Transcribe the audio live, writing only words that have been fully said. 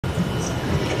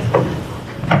Good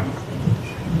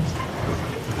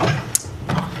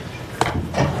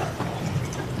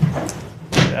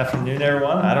afternoon,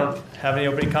 everyone. I don't have any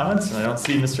opening comments, and I don't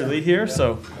see Mr. Lee here,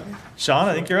 so Sean,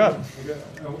 I think you're up.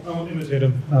 I won't imitate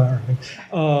him.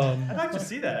 I'd like to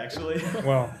see that, actually.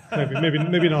 Well,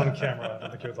 maybe not on camera. I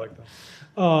don't think you would like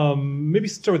that. Maybe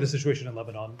start with the situation in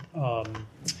Lebanon.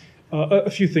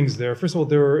 A few things there. First of all,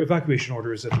 there are evacuation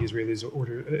orders that the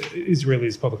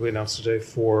Israelis publicly announced today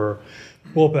for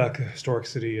Baalbek, a historic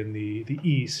city in the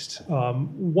east.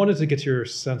 Wanted to get your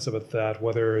sense about that,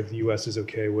 whether the U.S. is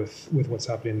okay with what's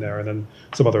happening there, and then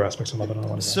some other aspects of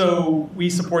Lebanon. So we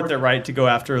support their right to go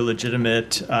after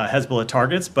legitimate Hezbollah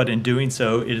targets, but in doing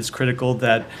so, it is critical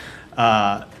that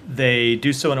they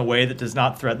do so in a way that does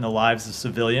not threaten the lives of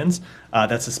civilians.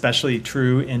 That's especially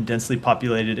true in densely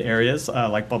populated areas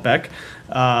like Baalbek.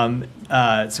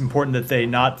 It's important that they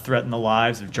not threaten the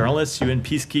lives of journalists, UN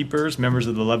peacekeepers, members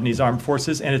of the Lebanese armed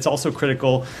forces, and it's also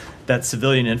critical that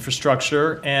civilian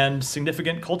infrastructure and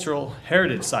significant cultural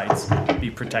heritage sites be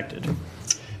protected.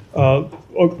 I'll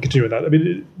continue with that. I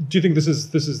mean, do you think this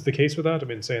is the case with that? I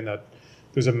mean, saying that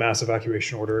there's a mass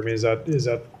evacuation order. I mean, is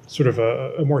that sort of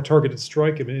a more targeted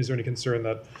strike? I mean, is there any concern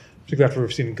that, particularly after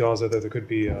we've seen in Gaza, that there could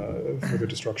be further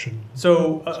destruction?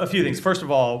 So a few things. First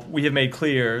of all, we have made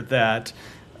clear that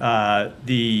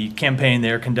the campaign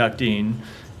they're conducting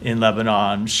in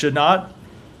Lebanon should not,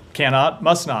 cannot,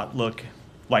 must not look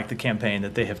like the campaign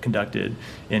that they have conducted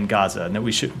in Gaza, and that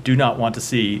we do not want to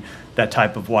see that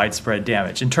type of widespread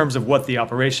damage. In terms of what the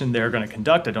operation they're going to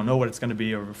conduct, I don't know what it's going to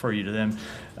be. I'll refer you to them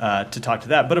to talk to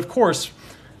that. But of course,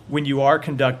 when you are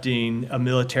conducting a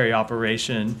military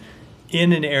operation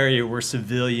in an area where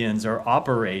civilians are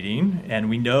operating, and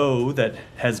we know that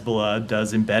Hezbollah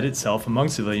does embed itself among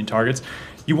civilian targets,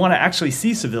 you want to actually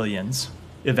see civilians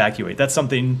evacuate. That's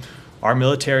something our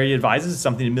military advises,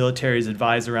 something the militaries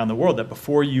advise around the world, that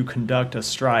before you conduct a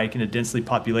strike in a densely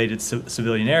populated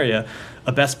civilian area,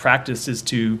 a best practice is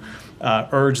to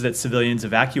urge that civilians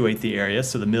evacuate the area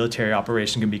so the military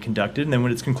operation can be conducted, and then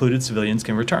when it's concluded, civilians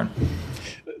can return.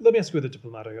 Let me ask you about the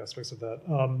diplomatic aspects of that.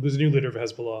 There's a new leader of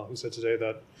Hezbollah who said today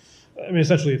that, I mean,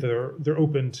 essentially they're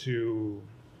open to,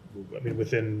 I mean,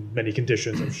 within many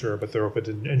conditions, I'm sure, but they're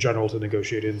open in general to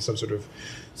negotiating some sort of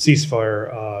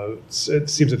ceasefire. It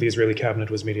seems that the Israeli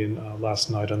cabinet was meeting last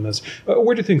night on this.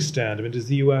 Where do things stand? I mean, does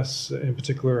the U.S. in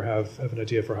particular have an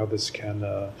idea for how this can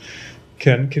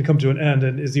come to an end?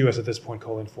 And is the U.S. at this point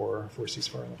calling for a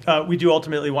ceasefire? We do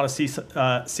ultimately want to see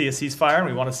a ceasefire, and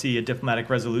we want to see a diplomatic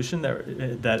resolution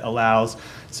that allows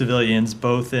civilians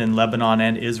both in Lebanon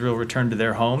and Israel return to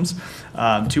their homes.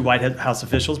 Two White House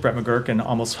officials, Brett McGurk and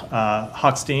Amos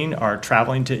Hochstein, are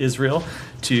traveling to Israel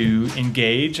to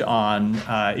engage on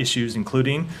issues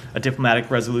including a diplomatic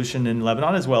resolution in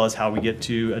Lebanon, as well as how we get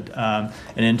to an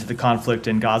end to the conflict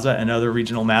in Gaza and other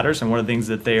regional matters. And one of the things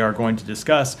that they are going to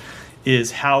discuss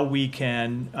is how we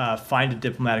can find a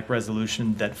diplomatic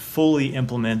resolution that fully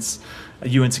implements a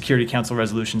UN Security Council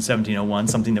Resolution 1701,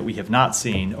 something that we have not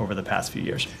seen over the past few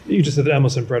years. You just said that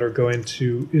Amos and Brett are going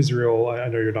to Israel. I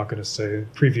know you're not going to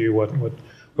preview what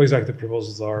exactly the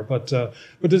proposals are, but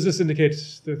does this indicate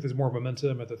that there's more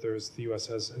momentum, and that the U.S.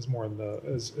 has more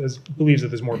believes that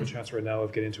there's more of a chance right now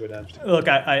of getting to an end? Look,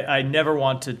 I never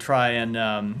want to try and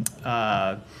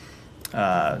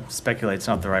speculate's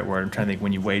not the right word. I'm trying to think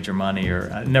when you wager money,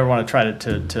 or I never want to try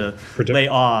to lay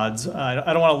odds. I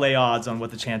don't want to lay odds on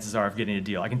what the chances are of getting a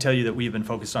deal. I can tell you that we've been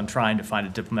focused on trying to find a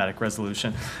diplomatic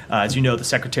resolution. As you know, the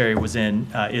Secretary was in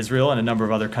Israel and a number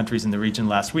of other countries in the region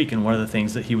last week, and one of the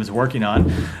things that he was working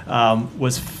on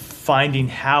was finding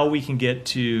how we can get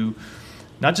to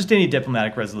not just any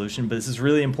diplomatic resolution, but this is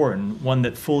really important, one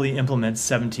that fully implements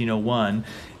 1701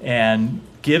 and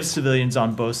gives civilians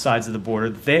on both sides of the border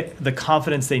the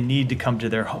confidence they need to come to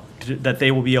that they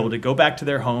will be able to go back to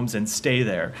their homes and stay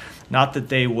there. Not that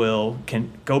they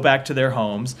can go back to their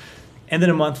homes, and then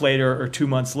a month later or 2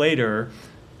 months later,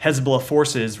 Hezbollah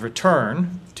forces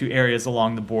return to areas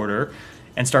along the border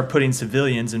and start putting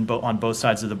civilians on both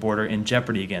sides of the border in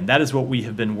jeopardy again. That is what we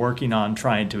have been working on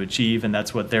trying to achieve, and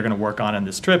that's what they're going to work on in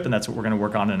this trip, and that's what we're going to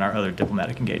work on in our other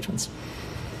diplomatic engagements.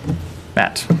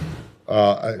 Matt.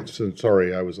 So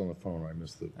sorry, I was on the phone. I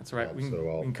missed the. That's all right. We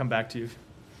can come back to you.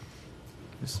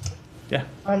 Yeah.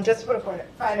 Just to put a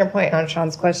finer point on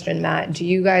Sean's question, Matt, do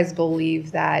you guys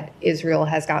believe that Israel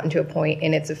has gotten to a point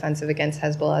in its offensive against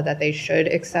Hezbollah that they should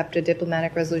accept a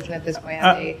diplomatic resolution at this point?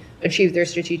 Have they achieved their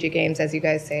strategic aims, as you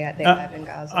guys say, they have in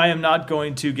Gaza? I am not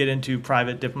going to get into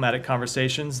private diplomatic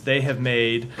conversations. They have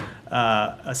made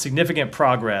a significant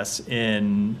progress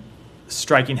in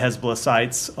striking Hezbollah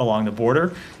sites along the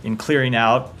border, in clearing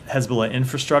out Hezbollah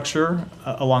infrastructure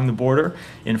along the border,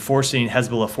 in forcing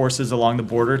Hezbollah forces along the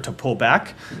border to pull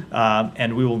back,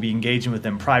 and we will be engaging with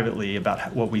them privately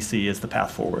about what we see as the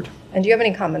path forward. And do you have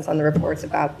any comments on the reports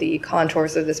about the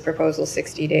contours of this proposal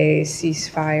 60-day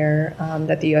ceasefire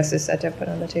that the U.S. is set to put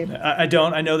on the table? I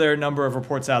don't. I know there are a number of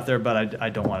reports out there, but I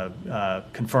don't want to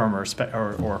confirm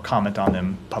or comment on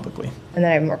them publicly. And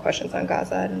then I have more questions on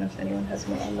Gaza. I don't know if anyone has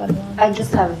more on Lebanon. I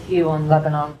just have a few on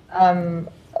Lebanon.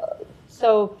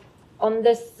 So on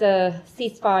this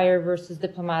ceasefire versus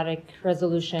diplomatic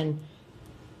resolution,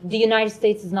 the United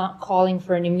States is not calling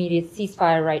for an immediate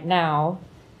ceasefire right now,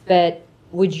 but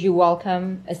would you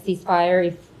welcome a ceasefire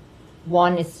if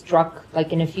one is struck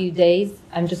like in a few days?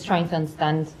 I'm just trying to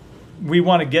understand. We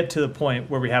want to get to the point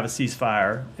where we have a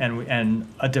ceasefire and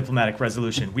a diplomatic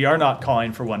resolution. We are not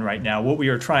calling for one right now. What we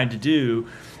are trying to do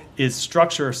is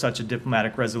structure such a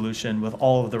diplomatic resolution with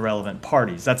all of the relevant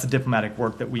parties. That's the diplomatic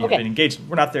work that we have been engaged in.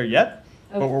 We're not there yet,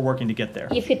 but we're working to get there.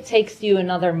 If it takes you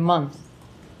another month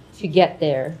to get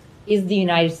there, is the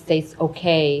United States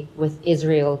okay with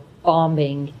Israel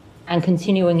bombing and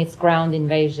continuing its ground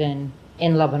invasion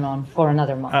in Lebanon for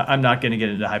another month? I'm not going to get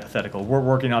into hypothetical. We're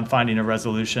working on finding a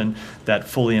resolution that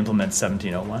fully implements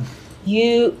 1701.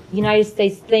 United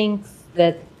States thinks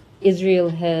that Israel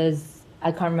has,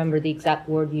 I can't remember the exact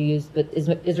word you used, but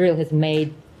Israel has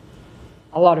made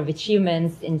a lot of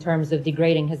achievements in terms of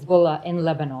degrading Hezbollah in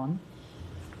Lebanon.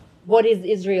 What is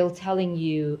Israel telling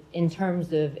you in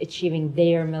terms of achieving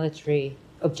their military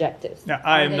objectives? Now,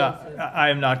 I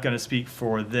am not going to speak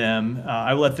for them.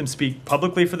 I will let them speak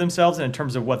publicly for themselves, and in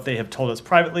terms of what they have told us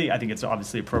privately, I think it's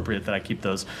obviously appropriate that I keep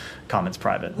those comments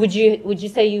private. Would you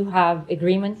say you have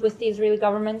agreement with the Israeli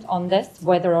government on this,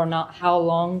 whether or not how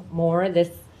long more this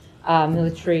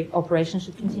military operation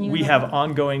should continue? We have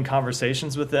ongoing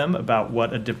conversations with them about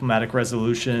what a diplomatic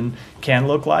resolution can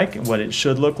look like and what it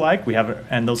should look like.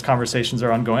 And those conversations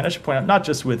are ongoing. I should point out, not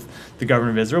just with the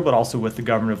government of Israel, but also with the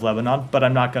government of Lebanon. But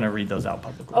I'm not going to read those out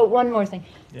publicly. Oh, one more thing.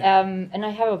 Yeah. And I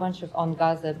have a bunch on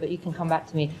Gaza, but you can come back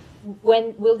to me.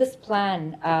 When will this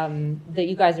plan that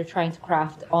you guys are trying to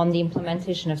craft on the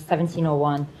implementation of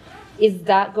 1701, is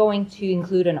that going to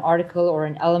include an article or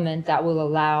an element that will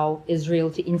allow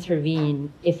Israel to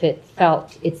intervene if it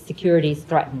felt its security is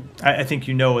threatened? I think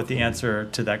you know what the answer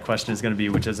to that question is going to be,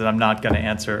 which is that I'm not going to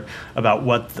answer about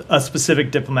what a specific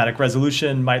diplomatic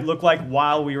resolution might look like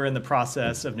while we were in the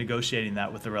process of negotiating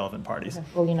that with the relevant parties. Okay.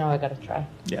 Well, I got to try.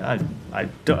 Yeah,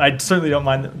 I certainly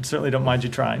don't mind you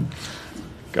trying.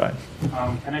 Go ahead.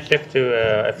 Can I shift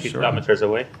to a few kilometers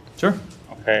away? Sure.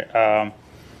 Okay.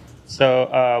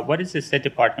 So what is the State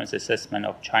Department's assessment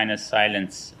of China's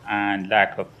silence and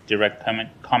lack of direct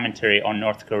commentary on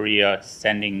North Korea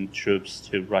sending troops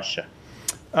to Russia?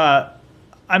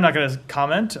 I'm not going to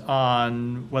comment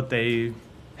on what they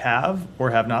have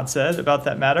or have not said about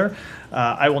that matter.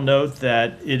 I will note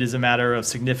that it is a matter of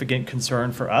significant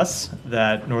concern for us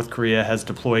that North Korea has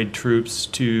deployed troops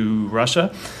to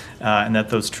Russia, and that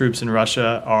those troops in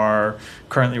Russia are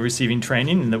currently receiving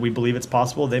training, and that we believe it's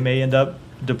possible they may end up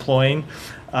deploying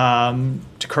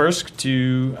to Kursk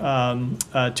to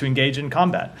engage in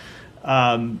combat.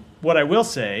 What I will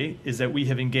say is that we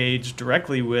have engaged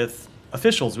directly with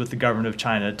officials with the government of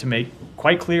China to make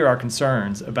quite clear our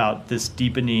concerns about this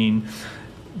deepening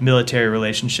military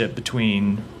relationship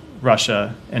between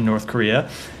Russia and North Korea,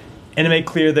 and to make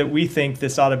clear that we think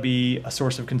this ought to be a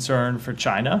source of concern for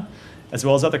China as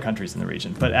well as other countries in the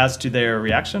region. But as to their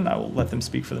reaction, I will let them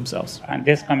speak for themselves. And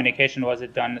this communication, was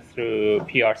it done through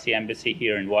PRC embassy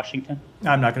here in Washington?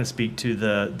 I'm not going to speak to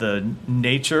the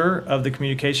nature of the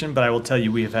communication, but I will tell you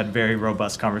we have had very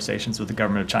robust conversations with the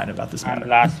government of China about this matter. And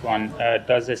last one,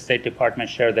 does the State Department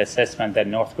share the assessment that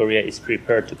North Korea is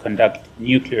prepared to conduct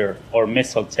nuclear or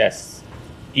missile tests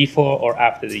before or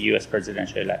after the U.S.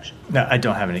 presidential election? No, I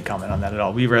don't have any comment on that at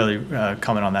all. We rarely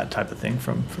comment on that type of thing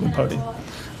from the podium.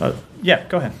 Yeah,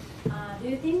 go ahead. Do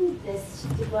you think this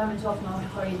deployment of North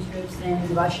Korean troops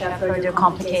in Russia further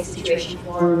complicates the situation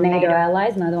for NATO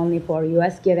allies, not only for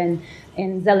U.S., given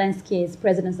in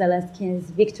President Zelensky's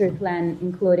victory plan,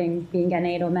 including being a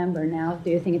NATO member now?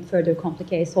 Do you think it further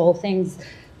complicates all things?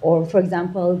 Or, for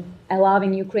example,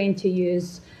 allowing Ukraine to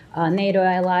use NATO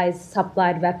allies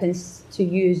supplied weapons to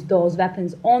use those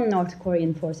weapons on North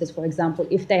Korean forces, for example,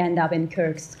 if they end up in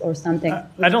Kursk or something.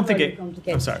 I don't think Further it.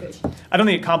 complicate I'm the sorry. situation. I don't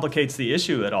think it complicates the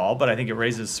issue at all, but I think it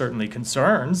raises certainly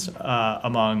concerns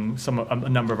among a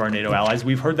number of our NATO allies.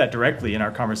 We've heard that directly in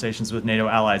our conversations with NATO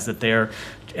allies that they're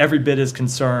every bit as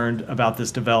concerned about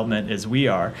this development as we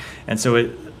are, and so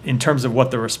in terms of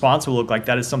what the response will look like,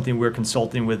 that is something we're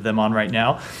consulting with them on right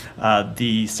now.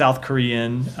 The South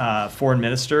Korean foreign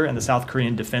minister and the South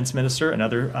Korean defense minister,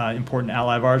 another important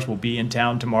ally of ours, will be in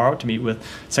town tomorrow to meet with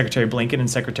Secretary Blinken and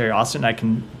Secretary Austin. I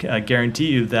can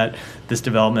guarantee you that this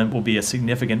development will be a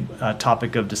significant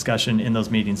topic of discussion in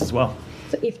those meetings as well.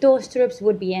 So if those troops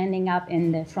would be ending up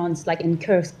in the fronts, like in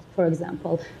Kursk, for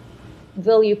example,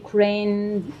 will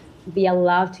Ukraine be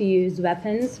allowed to use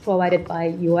weapons provided by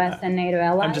U.S. and NATO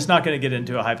allies? I'm just not going to get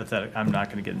into a hypothetical. I'm not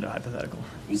going to get into a hypothetical.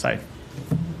 Sorry.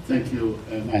 Thank you,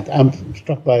 Matt. I'm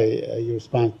struck by your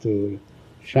response to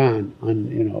Sean on,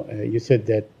 you said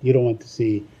that you don't want to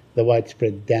see the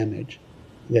widespread damage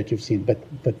that you've seen,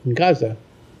 but in Gaza,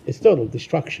 it's total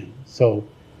destruction. So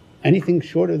anything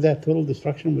short of that total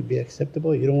destruction would be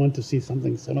acceptable? You don't want to see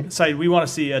something similar? Said, we want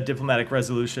to see a diplomatic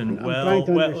resolution. I'm trying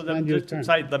to understand your term.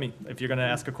 Said, if you're going to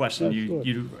ask a question, Yeah, sure.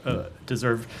 you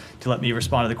deserve to let me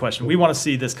respond to the question. We want to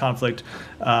see this conflict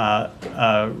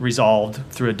resolved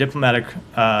through a diplomatic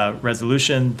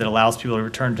resolution that allows people to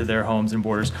return to their homes and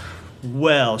borders,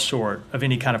 well short of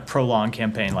any kind of prolonged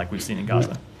campaign like we've seen in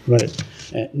Gaza. Right.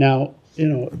 Now,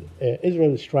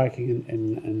 Israel is striking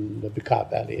in the Bekaa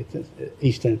Valley, it's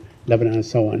eastern Lebanon and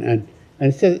so on.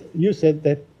 And you said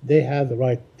that they have the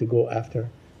right to go after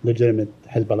legitimate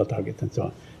Hezbollah targets and so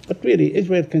on. But really,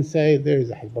 Israel can say there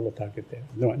is a Hezbollah target there.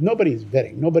 Nobody is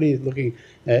vetting. Nobody is looking,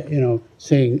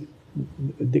 saying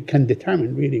they can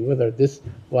determine really whether this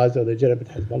was a legitimate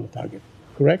Hezbollah target.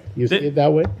 Correct? You see it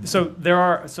that way?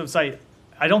 Said,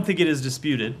 I don't think it is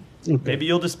disputed. Okay. Maybe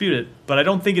you'll dispute it, but I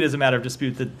don't think it is a matter of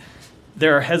dispute that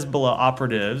there are Hezbollah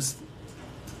operatives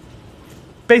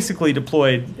basically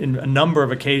deployed in a number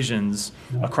of occasions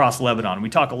across Lebanon. We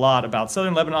talk a lot about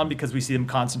southern Lebanon because we see them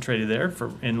concentrated there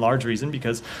in large reason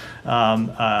because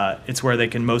it's where they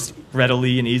can most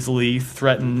readily and easily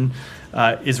threaten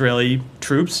Israeli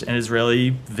troops and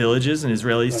Israeli villages and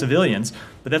Israeli civilians.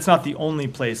 But that's not the only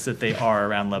place that they are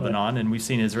around Lebanon, and we've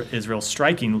seen Israel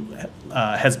striking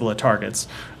Hezbollah targets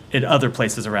in other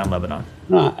places around Lebanon.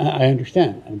 No, I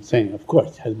understand. I'm saying, of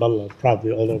course, Hezbollah is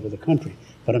probably all over the country.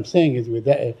 What I'm saying is with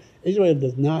that, Israel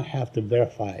does not have to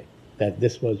verify that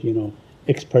this was,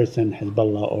 X person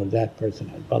Hezbollah or that person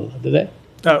Hezbollah, do they?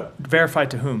 Verify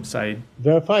to whom, Saeed?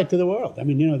 Verify to the world. I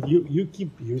mean, you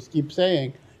keep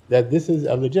saying that this is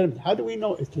a legitimate. How do we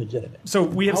know it's legitimate? So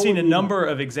we have seen a number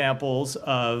of examples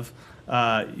of,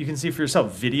 you can see for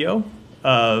yourself, video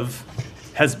of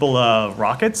Hezbollah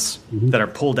rockets that are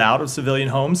pulled out of civilian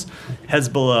homes,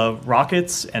 Hezbollah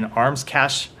rockets and arms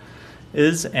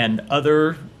caches and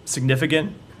other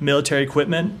significant military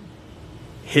equipment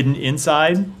hidden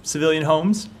inside civilian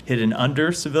homes, hidden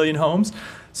under civilian homes.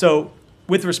 So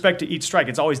with respect to each strike,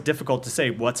 it's always difficult to say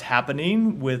what's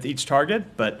happening with each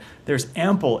target, but there's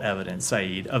ample evidence,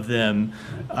 Saeed, of them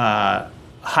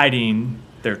hiding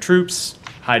their troops,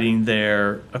 hiding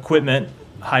their equipment,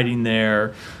 hiding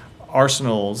their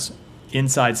arsenals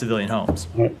inside civilian homes.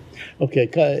 All right. Okay,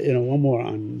 one more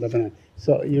on Lebanon.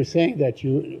 So you're saying that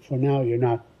for now, you're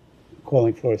not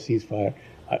calling for a ceasefire.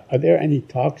 Are there any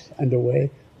talks underway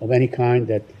of any kind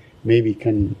that maybe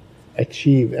can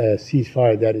achieve a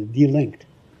ceasefire that is delinked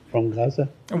from Gaza?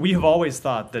 And we have always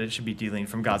thought that it should be delinked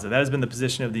from Gaza. That has been the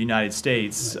position of the United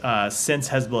States since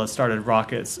Hezbollah started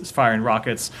firing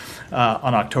rockets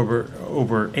on October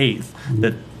 8th,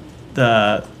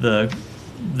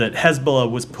 that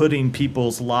Hezbollah was putting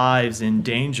people's lives in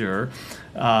danger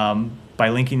by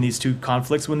linking these two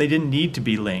conflicts when they didn't need to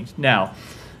be linked. Now,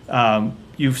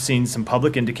 you've seen some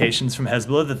public indications from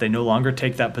Hezbollah that they no longer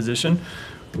take that position.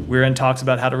 We're in talks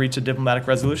about how to reach a diplomatic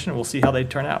resolution, and we'll see how they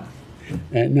turn out.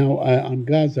 Now, on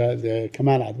Gaza, the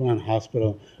Kamal Adwan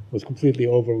hospital was completely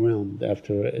overwhelmed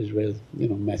after Israel's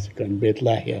massacre in Beit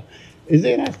Lahia. Is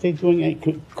the United States doing any,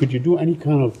 could you do any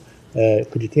kind of,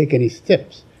 could you take any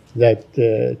steps that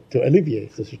to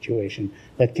alleviate the situation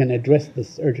that can address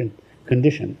this urgent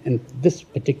condition in this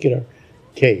particular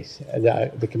case,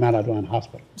 the Kamal Adwan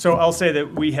hospital? So I'll say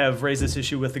that we have raised this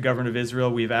issue with the government of Israel.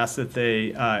 We've asked that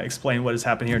they explain what has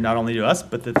happened here, not only to us,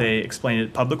 but that they explain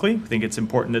it publicly. I think it's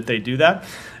important that they do that.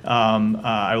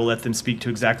 I will let them speak to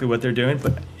exactly what they're doing.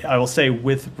 But I will say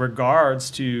with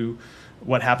regards to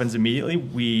what happens immediately,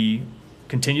 we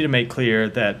continue to make clear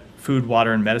that food,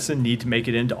 water, and medicine need to make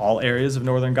it into all areas of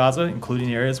northern Gaza,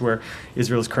 including areas where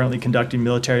Israel is currently conducting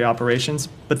military operations.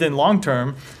 But then long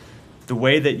term, the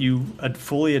way that you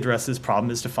fully address this problem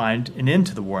is to find an end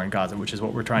to the war in Gaza, which is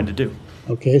what we're trying to do.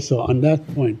 Okay, so on that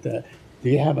point, do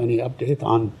you have any update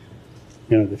on,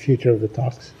 the future of the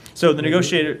talks? So the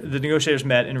negotiators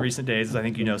met in recent days, as I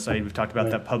think you know, Saeed. We've talked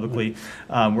about that publicly.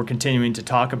 We're continuing to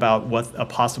talk about what a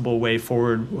possible way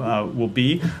forward will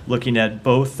be, looking at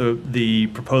both the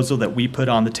proposal that we put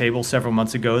on the table several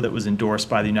months ago that was endorsed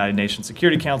by the United Nations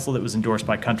Security Council, that was endorsed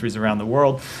by countries around the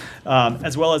world,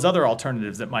 as well as other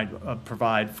alternatives that might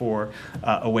provide for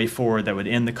a way forward that would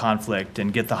end the conflict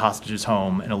and get the hostages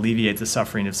home and alleviate the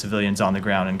suffering of civilians on the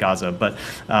ground in Gaza. But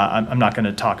I'm not going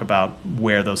to talk about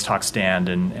where those talks stand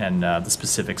and the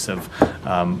specifics of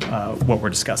what we're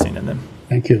discussing in them.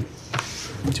 Thank you. Do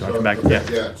you want to come back?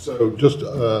 Yeah, so just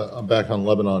I'm back on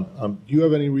Lebanon. Do you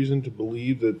have any reason to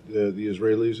believe that the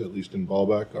Israelis, at least in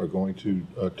Baalbek, are going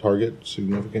to target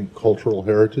significant cultural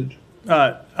heritage?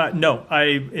 No,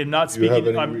 I am not speaking.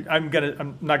 any I'm not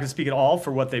going to speak at all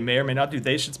for what they may or may not do.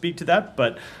 They should speak to that,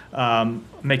 but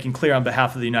making clear on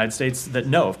behalf of the United States that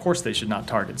no, of course they should not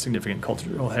target significant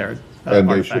cultural heritage. And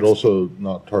they should also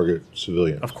not target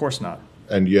civilians. Of course not.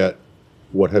 And yet,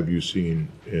 what have you seen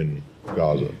in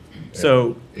Gaza?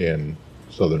 So in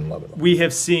southern Lebanon, we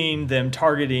have seen them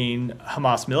targeting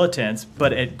Hamas militants,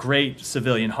 but at great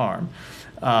civilian harm,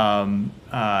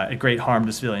 at great harm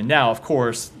to civilian. Now, of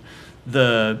course,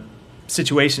 the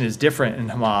situation is different in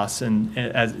Hamas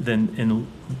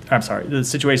the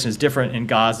situation is different in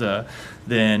Gaza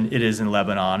than it is in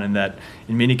Lebanon, and that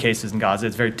in many cases in Gaza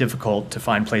it's very difficult to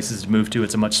find places to move to.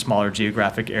 It's a much smaller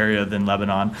geographic area than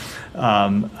Lebanon.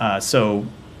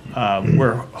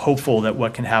 We're hopeful that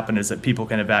what can happen is that people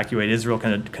can evacuate. Israel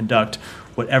can conduct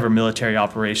whatever military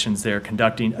operations they're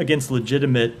conducting against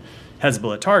legitimate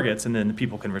Hezbollah targets, and then the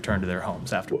people can return to their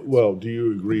homes afterwards. well, do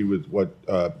you agree with what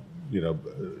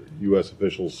U.S.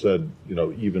 officials said?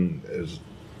 Even as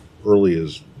early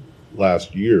as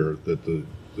last year, that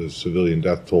the civilian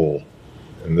death toll,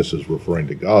 and this is referring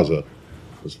to Gaza,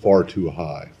 was far too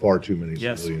high. Far too many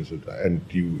civilians have died. And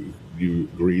do you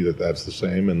agree that that's the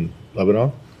same in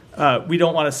Lebanon? We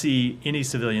don't want to see any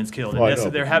civilians killed. And yes,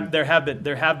 there have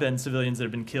been civilians that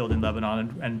have been killed in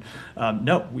Lebanon, and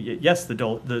no, yes,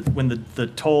 when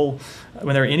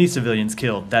there are any civilians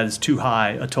killed, that is too high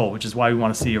a toll, which is why we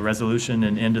want to see a resolution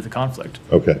and end of the conflict.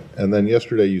 Okay, and then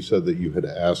yesterday you said that you had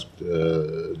asked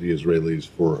the Israelis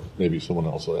for, maybe someone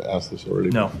else asked this already.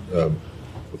 No.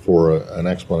 For an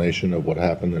explanation of what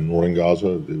happened in northern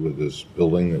Gaza with this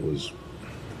building that was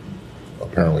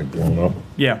apparently blown up.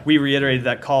 Yeah, we reiterated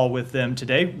that call with them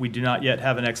today. We do not yet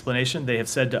have an explanation. They have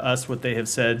said to us what they have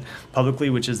said publicly,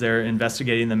 which is they're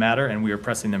investigating the matter, and we are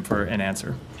pressing them for an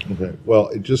answer. Okay. Well,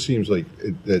 it just seems like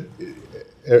that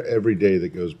every day that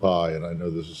goes by, and I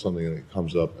know this is something that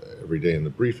comes up every day in the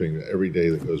briefing, every day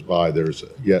that goes by, there's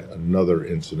yet another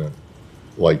incident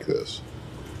like this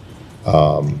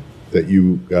that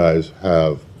you guys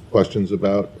have questions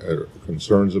about, or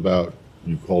concerns about.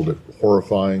 You called it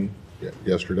horrifying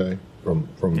yesterday from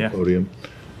the podium,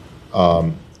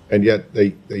 and yet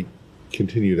they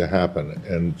continue to happen.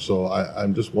 And so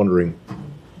I'm just wondering,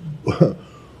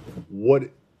 what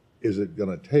is it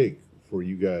going to take for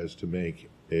you guys to make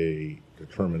a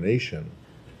determination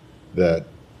that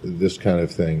this kind of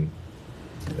thing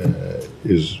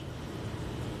is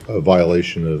a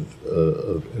violation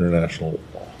of international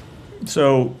law?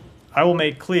 So I will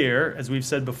make clear, as we've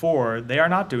said before, they are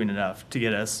not doing enough to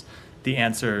get us the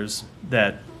answers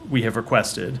that we have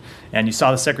requested. And you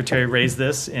saw the Secretary raise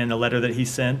this in a letter that he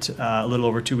sent a little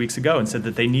over 2 weeks ago, and said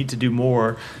that they need to do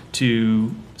more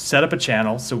to set up a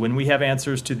channel so when we have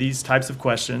answers to these types of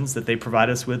questions that they provide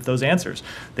us with those answers.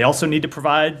 They also need to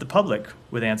provide the public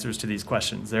with answers to these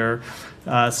questions. There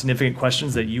are significant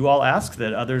questions that you all ask,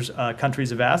 that others countries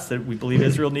have asked, that we believe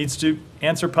Israel needs to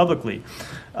answer publicly.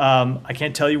 I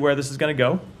can't tell you where this is going to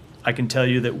go. I can tell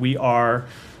you that we are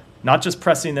not just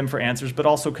pressing them for answers, but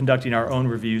also conducting our own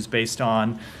reviews based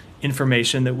on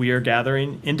information that we are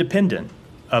gathering independent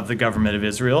of the government of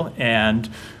Israel. And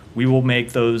we will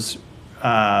make those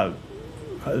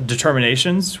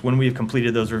determinations when we've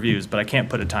completed those reviews, but I can't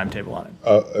put a timetable on it.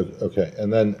 Okay,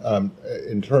 and then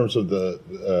in terms of the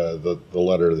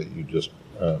letter that you just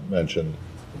mentioned,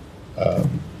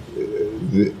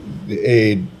 the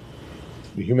aid,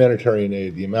 the humanitarian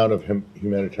aid, the amount of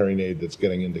humanitarian aid that's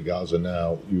getting into Gaza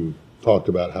now, you talked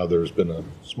about how there's been a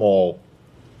small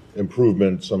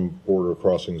improvement, some border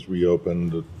crossings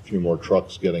reopened, a few more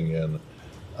trucks getting in,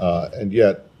 and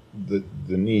yet the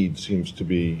need seems to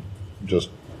be just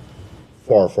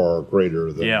far, far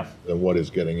greater than, Yeah. than what is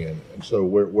getting in. And so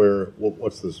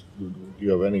what's this, do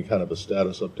you have any kind of a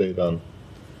status update on,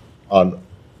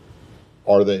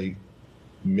 are they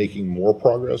making more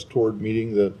progress toward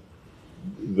meeting the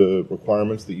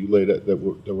requirements that you laid out, that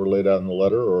were laid out in the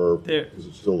letter, or is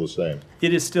it still the same?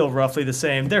 It is still roughly the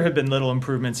same. There have been little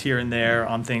improvements here and there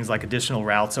on things like additional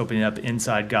routes opening up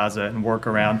inside Gaza and work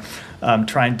around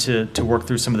trying to work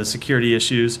through some of the security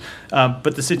issues.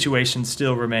 But the situation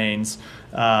still remains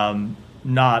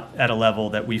not at a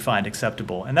level that we find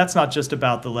acceptable. And that's not just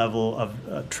about the level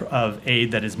of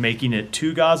aid that is making it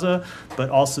to Gaza,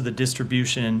 but also the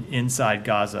distribution inside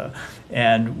Gaza.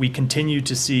 And we continue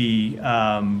to see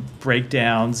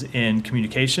breakdowns in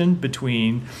communication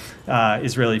between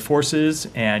Israeli forces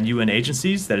and UN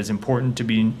agencies. That is important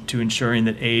to ensuring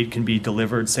that aid can be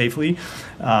delivered safely.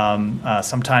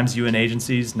 Sometimes UN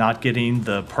agencies not getting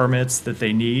the permits that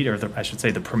they need, or I should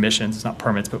say the permissions, it's not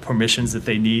permits, but permissions that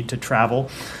they need to travel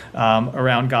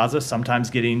around Gaza, sometimes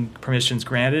getting permissions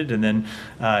granted and then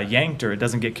yanked, or it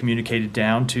doesn't get communicated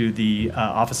down to the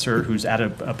officer who's at a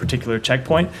particular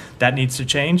checkpoint. That needs to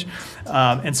change.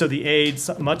 And so the aid,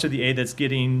 much of the aid that's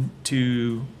getting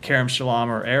to Kerem Shalom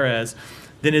or Erez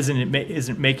then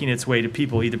isn't making its way to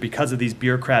people, either because of these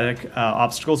bureaucratic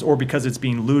obstacles or because it's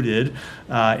being looted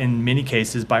in many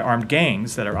cases by armed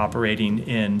gangs that are operating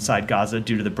inside Gaza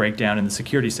due to the breakdown in the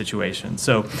security situation.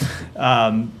 So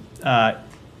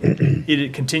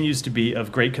it continues to be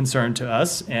of great concern to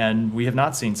us, and we have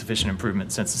not seen sufficient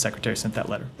improvement since the Secretary sent that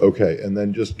letter. Okay, and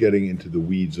then just getting into the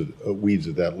weeds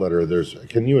of that letter,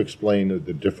 can you explain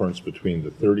the difference between the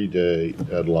 30-day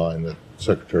deadline that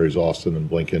Secretaries Austin and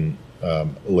Blinken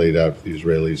laid out for the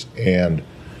Israelis and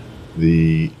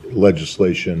the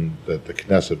legislation that the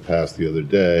Knesset passed the other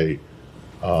day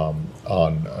on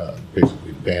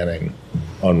basically banning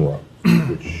UNRWA,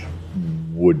 which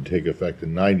would take effect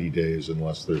in 90 days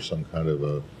unless there's some kind of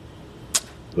a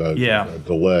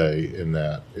delay in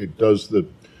that. It does the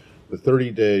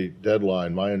 30-day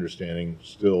deadline, my understanding,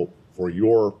 still for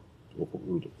the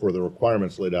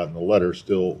requirements laid out in the letter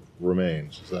still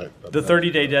remains. Is that the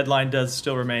 30-day deadline does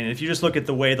still remain. If you just look at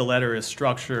the way the letter is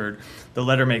structured, the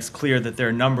letter makes clear that there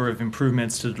are a number of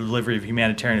improvements to the delivery of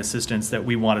humanitarian assistance that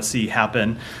we want to see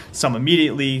happen, some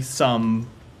immediately, some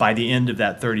by the end of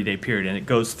that 30-day period, and it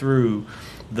goes through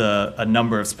a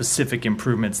number of specific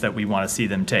improvements that we want to see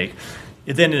them take.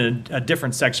 It then, in a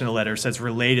different section of the letter, says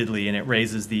relatedly, and it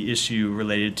raises the issue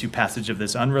related to passage of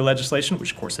this UNRWA legislation,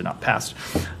 which of course had not passed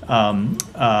when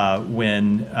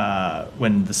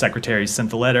the Secretary sent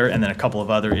the letter, and then a couple of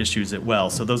other issues as well.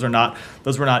 So those were not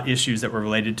issues that were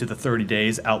related to the 30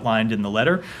 days outlined in the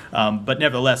letter, but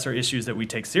nevertheless are issues that we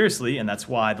take seriously, and that's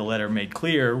why the letter made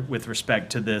clear with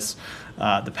respect to this,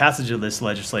 the passage of this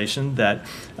legislation, that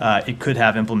it could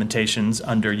have implications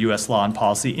under U.S. law and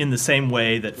policy in the same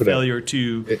way that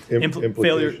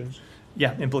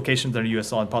implications under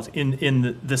U.S. law and policy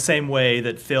in the same way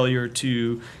that failure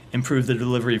to improve the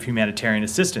delivery of humanitarian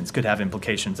assistance could have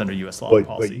implications under U.S. law and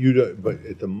policy. But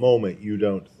at the moment, you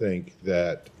don't think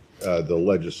that the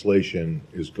legislation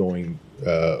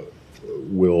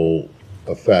will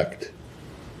affect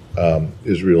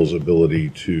Israel's ability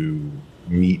to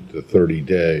meet the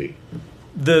 30-day.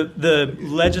 The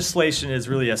legislation is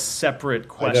really a separate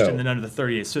question than under the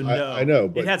 30 days. So no, I know,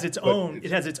 but it has its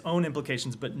own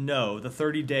implications. But no, the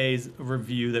 30 days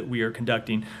review that we are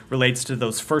conducting relates to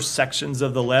those first sections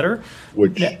of the letter,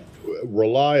 which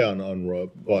rely on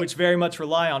UNRWA, which very much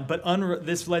rely on. But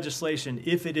this legislation,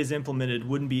 if it is implemented,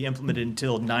 wouldn't be implemented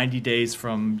until 90 days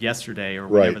from yesterday or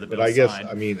whenever the bill is signed.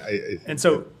 I mean, and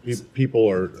so people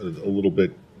are a little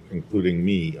bit, including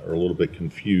me, are a little bit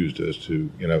confused as to,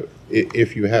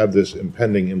 if you have this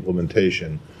impending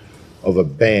implementation of a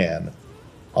ban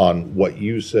on what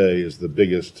you say is the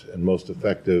biggest and most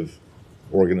effective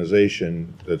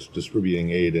organization that's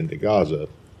distributing aid into Gaza,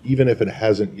 even if it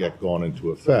hasn't yet gone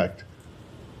into effect,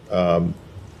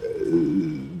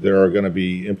 there are going to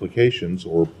be implications,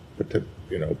 or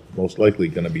most likely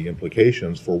going to be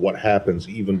implications for what happens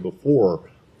even before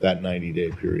that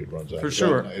 90-day period runs out. For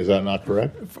sure. Is that not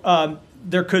correct?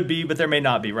 There could be, but there may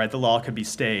not be, right? The law could be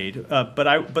stayed.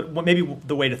 But maybe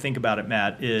the way to think about it,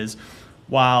 Matt, is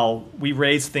while we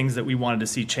raise things that we wanted to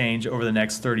see change over the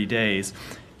next 30 days,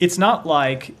 it's not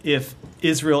like if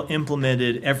Israel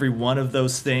implemented every one of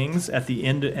those things at the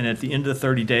end of the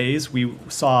 30 days, we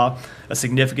saw a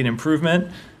significant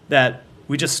improvement, that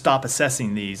we just stop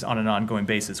assessing these on an ongoing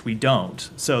basis. We don't.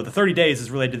 So the 30 days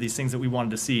is related to these things that we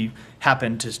wanted to see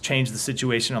happen to change the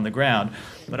situation on the ground.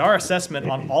 But our assessment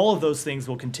on all of those things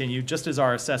will continue, just as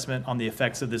our assessment on the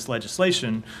effects of this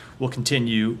legislation will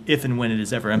continue if and when it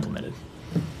is ever implemented.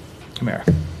 Tamara.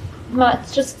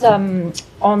 Matt, just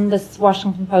on this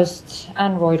Washington Post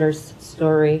and Reuters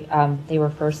story, they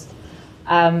were first.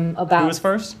 About Who was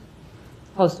first?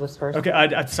 Post was first. Okay,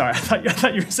 I'm sorry. I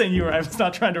thought you were saying you were. I was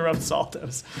not trying to rub salt.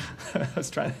 I was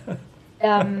trying.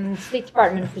 State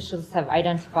Department officials have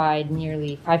identified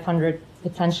nearly 500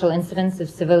 potential incidents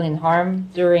of civilian harm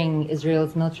during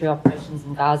Israel's military operations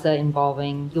in Gaza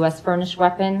involving U.S. furnished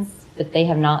weapons, but they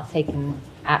have not taken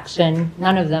action.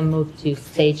 None of them moved to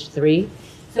stage 3.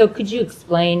 So could you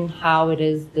explain how it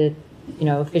is that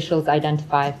officials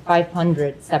identify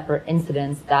 500 separate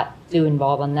incidents that do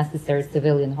involve unnecessary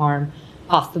civilian harm,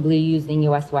 possibly using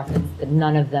U.S. weapons, but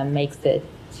none of them makes it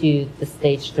to the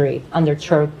stage 3 under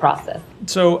CHRG process?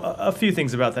 So a few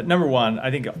things about that. Number one,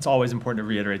 I think it's always important to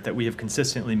reiterate that we have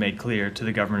consistently made clear to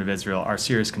the government of Israel our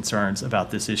serious concerns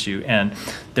about this issue and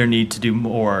their need to do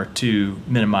more to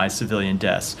minimize civilian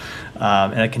deaths.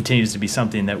 And it continues to be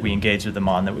something that we engage with them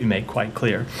on, that we make quite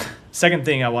clear. Second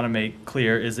thing I want to make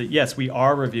clear is that, yes, we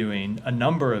are reviewing a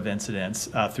number of incidents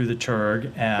through the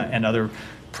CHRG and other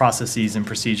processes and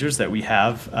procedures that we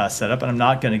have set up. And I'm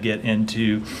not going to get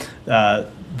into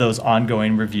those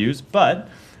ongoing reviews. But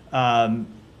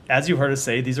as you heard us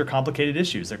say, these are complicated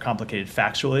issues. They're complicated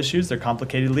factual issues. They're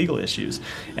complicated legal issues.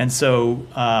 And so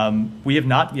we have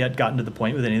not yet gotten to the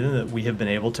point with any of them that we have been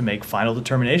able to make final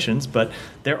determinations. But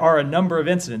there are a number of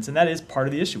incidents, and that is part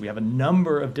of the issue. We have a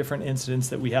number of different incidents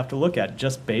that we have to look at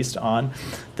just based on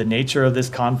the nature of this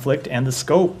conflict and the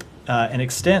scope and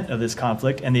extent of this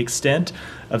conflict and the extent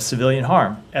of civilian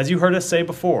harm. As you heard us say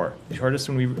before, you heard us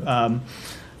when we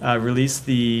released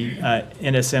the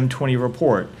NSM 20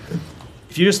 report.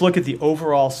 If you just look at the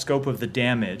overall scope of the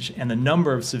damage and the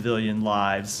number of civilian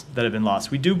lives that have been lost,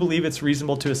 we do believe it's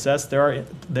reasonable to assess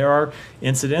there are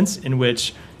incidents in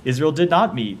which Israel did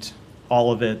not meet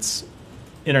all of its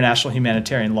international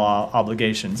humanitarian law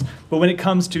obligations. But when it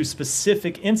comes to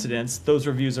specific incidents, those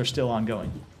reviews are still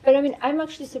ongoing. But I mean, I'm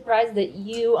actually surprised that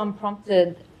you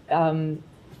unprompted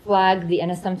flagged the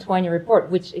NSM 20 report,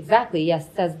 which exactly, yes,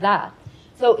 says that.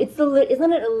 So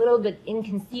isn't it a little bit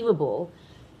inconceivable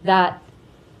that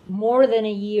more than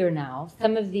a year now,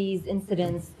 some of these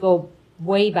incidents go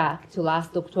way back to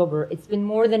last October. It's been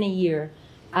more than a year,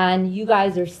 and you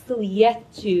guys are still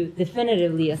yet to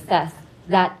definitively assess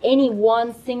that any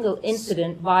one single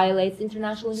incident violates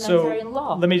international humanitarian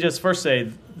law. Let me just first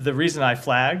say, the reason I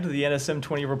flagged the NSM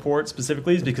 20 report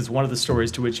specifically is because one of the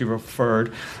stories to which you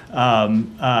referred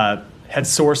had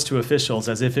sourced to officials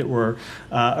as if it were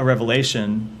a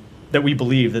revelation that we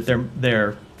believe that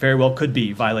there very well could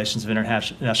be violations of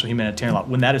international humanitarian law,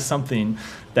 when that is something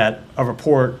that a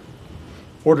report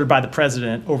ordered by the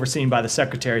president, overseen by the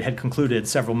secretary, had concluded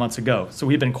several months ago. So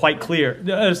we've been quite clear.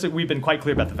 We've been quite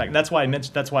clear about the fact. And that's why I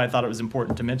mentioned. That's why I thought it was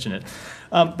important to mention it.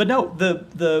 But no,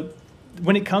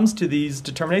 when it comes to these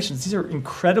determinations, these are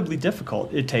incredibly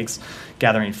difficult. It takes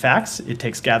gathering facts, it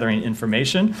takes gathering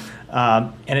information,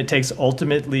 and it takes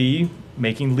ultimately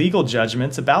making legal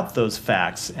judgments about those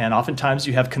facts. And oftentimes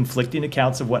you have conflicting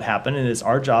accounts of what happened, and it's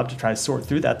our job to try to sort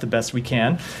through that the best we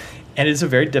can. And it's a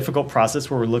very difficult process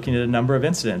where we're looking at a number of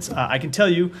incidents. I can tell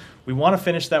you, we want to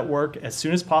finish that work as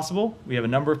soon as possible. We have a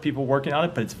number of people working on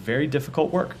it, but it's very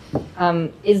difficult work.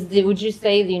 Would you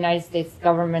say the United States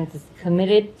government is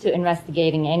committed to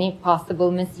investigating any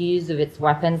possible misuse of its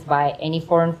weapons by any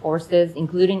foreign forces,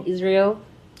 including Israel?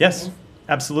 Yes,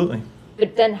 absolutely.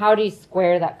 But then, how do you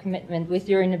square that commitment with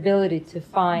your inability to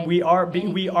find? We are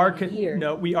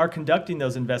conducting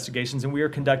those investigations, and we are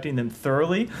conducting them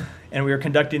thoroughly, and we are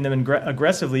conducting them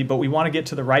aggressively. But we want to get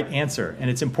to the right answer, and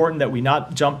it's important that we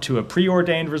not jump to a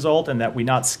preordained result, and that we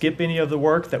not skip any of the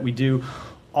work. That we do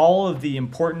all of the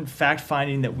important fact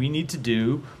finding that we need to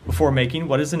do before making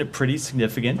what is a pretty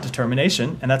significant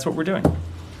determination, and that's what we're doing.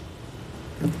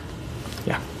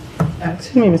 Yeah.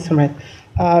 Excuse me, Mr. Matt.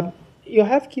 You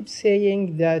have keep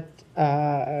saying that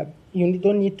you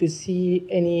don't need to see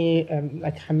any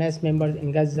like Hamas members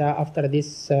in Gaza after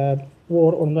this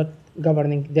war or not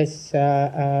governing this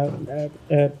Gaza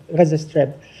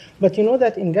Strip. But you know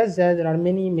that in Gaza there are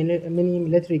many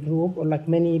military group or like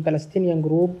many Palestinian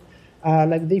group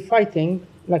like they fighting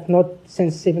like not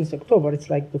since 7th October. It's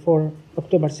like before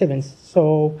October 7th.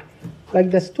 So like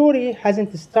the story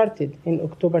hasn't started in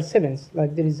October 7th.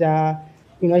 Like there is a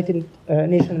United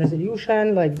Nations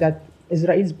resolution like that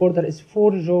Israel's border is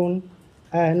 4 June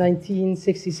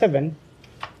 1967.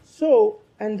 So,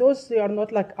 and those, they are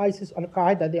not like ISIS or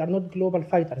Al-Qaeda, they are not global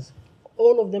fighters.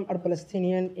 All of them are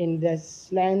Palestinian in this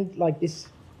land like this,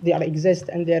 they are exist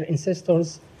and their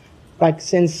ancestors like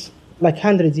since like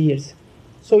hundreds of years.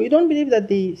 So you don't believe that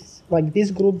these, like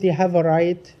this group, they have a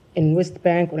right in West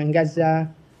Bank or in Gaza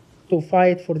to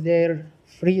fight for their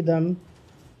freedom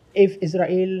if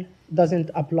Israel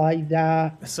doesn't apply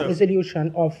the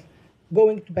resolution of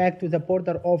going back to the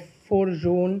border of 4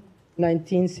 June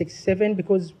 1967,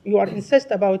 because you are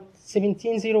insist about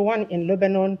 1701 in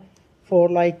Lebanon for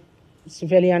like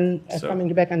civilian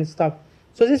coming back and stuff.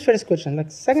 So this first question. Like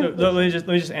second. So let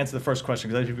me just answer the first question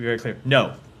because I should be very clear.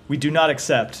 No, we do not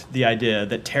accept the idea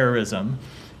that terrorism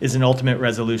is an ultimate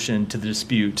resolution to the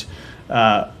dispute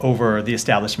over the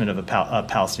establishment of a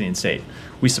Palestinian state.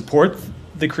 We support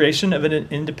the creation of an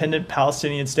independent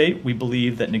Palestinian state. We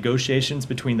believe that negotiations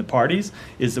between the parties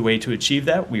is the way to achieve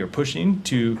that. We are pushing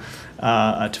to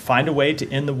find a way to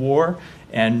end the war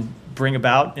and bring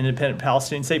about an independent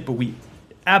Palestinian state, but we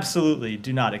absolutely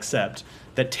do not accept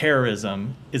that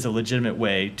terrorism is a legitimate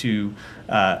way to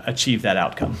achieve that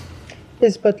outcome.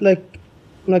 Yes, but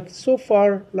like so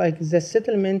far, like the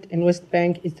settlement in West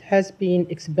Bank, it has been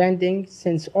expanding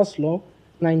since Oslo,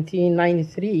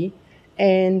 1993.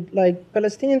 And like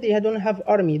Palestinians, they don't have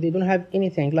army, they don't have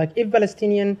anything. Like if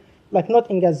Palestinian, like not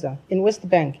in Gaza, in West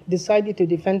Bank, decided to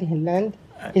defend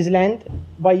his land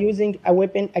by using a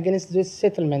weapon against these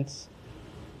settlements,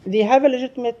 they have a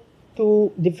legitimate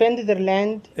to defend their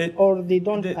land, or they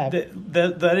don't have?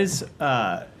 That is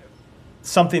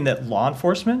something that law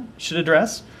enforcement should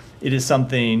address. It is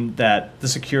something that the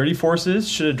security forces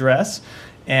should address.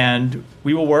 And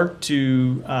we will work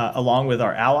to, along with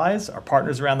our allies, our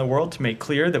partners around the world, to make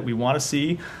clear that we want to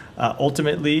see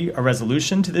ultimately a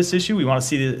resolution to this issue. We want to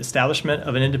see the establishment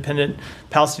of an independent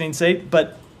Palestinian state.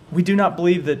 But we do not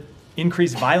believe that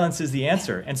increased violence is the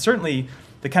answer. And certainly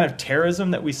the kind of terrorism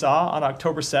that we saw on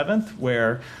October 7th,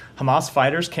 where Hamas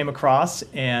fighters came across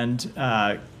and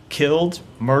killed,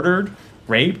 murdered,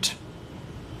 raped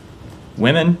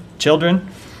women, children,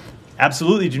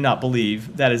 absolutely do not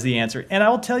believe that is the answer. And I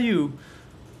will tell you,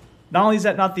 not only is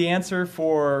that not the answer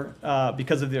for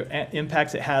because of the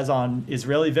impacts it has on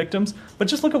Israeli victims, but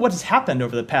just look at what has happened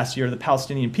over the past year to the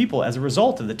Palestinian people as a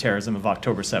result of the terrorism of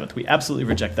October 7th. We absolutely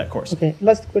reject that course. Okay,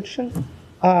 last question.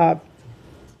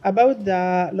 About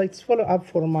the, let's follow up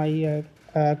for my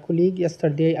colleague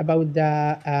yesterday about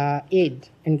the aid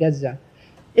in Gaza.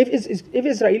 If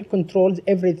Israel controls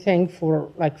everything for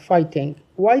like fighting,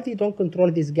 why they don't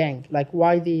control this gang? Like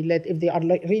why they let, if they are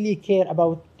like really care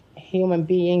about human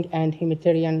being and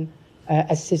humanitarian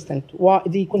assistant, why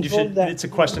they control that? It's a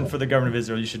question for the government of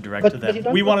Israel. You should direct to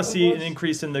them. We want to see an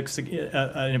increase in the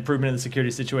an improvement in the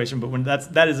security situation, but when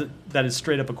that is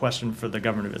straight up a question for the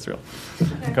government of Israel.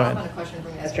 Go ahead. On a question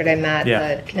from yesterday, Matt,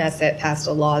 Yeah. the Knesset passed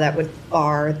a law that would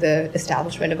bar the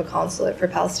establishment of a consulate for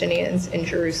Palestinians in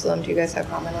Jerusalem. Do you guys have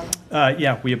comment on that?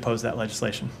 Yeah, we oppose that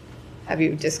legislation. Have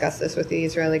you discussed this with the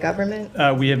Israeli government?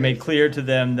 We have made clear to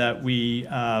them that we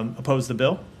oppose the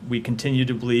bill. We continue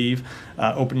to believe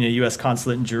opening a U.S.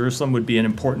 consulate in Jerusalem would be an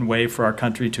important way for our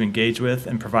country to engage with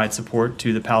and provide support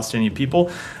to the Palestinian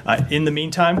people. In the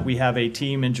meantime, we have a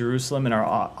team in Jerusalem in our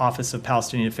Office of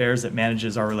Palestinian Affairs that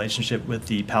manages our relationship with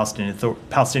the Palestinian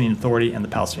Authority and the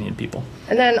Palestinian people.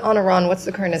 And then on Iran, what's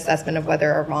the current assessment of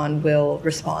whether Iran will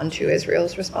respond to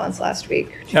Israel's response last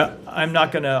week? I'm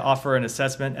not going to offer an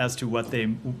assessment as to what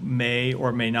they may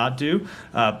or may not do,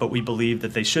 but we believe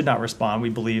that they should not respond. We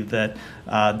believe that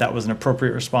that was an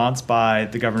appropriate response by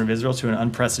the government of Israel to an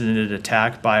unprecedented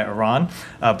attack by Iran,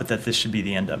 but that this should be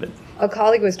the end of it. A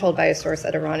colleague was told by a source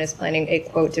that Iran is planning a,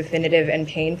 quote, definitive and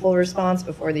painful response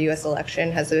before the U.S.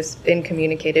 election. Has this been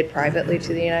communicated privately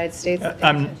to the United States?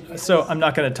 I'm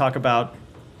not going to talk about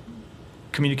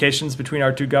communications between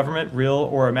our two governments, real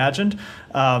or imagined,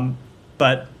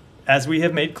 but as we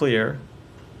have made clear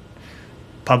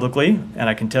publicly, and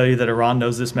I can tell you that Iran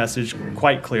knows this message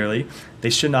quite clearly, they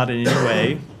should not in any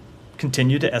way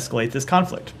continue to escalate this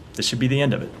conflict. This should be the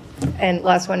end of it. And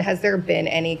last one, has there been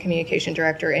any communication,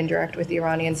 direct or indirect, with the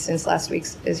Iranians since last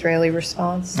week's Israeli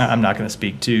response? I'm not going to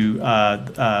speak to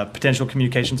potential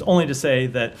communications, only to say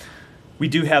that we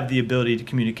do have the ability to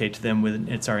communicate to them when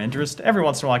it's our interest. Every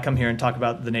once in a while I come here and talk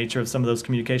about the nature of some of those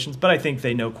communications, but I think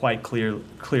they know quite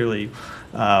clearly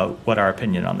what our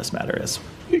opinion on this matter is.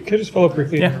 Can I just follow up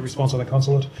briefly Yeah. on your response on the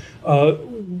consulate?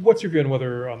 What's your view on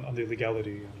whether on the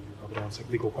legality? You probably don't answer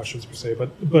legal questions per se,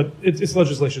 but it's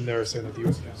legislation there saying that the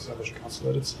U.S. can establish a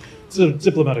consulate. It's a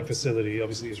diplomatic facility.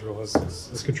 Obviously, Israel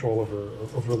has control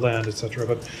over land, etc.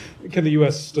 But does the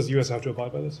U.S. have to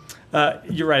abide by this?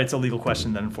 You're right. It's a legal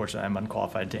question that unfortunately I'm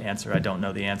unqualified to answer. I don't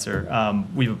know the answer.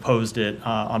 We've opposed it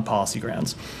on policy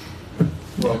grounds.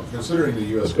 Well, considering the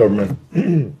U.S.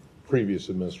 government, previous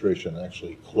administration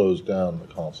actually closed down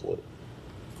the consulate,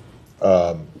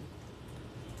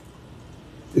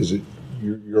 is it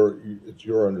it's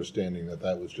your understanding that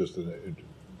that was just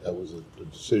that was a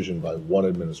decision by one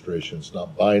administration. It's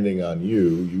not binding on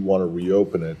you. You want to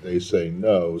reopen it. They say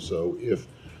no. So if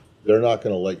they're not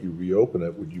going to let you reopen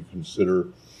it, would you consider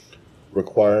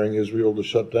requiring Israel to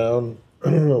shut down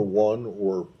one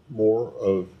or more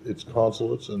of its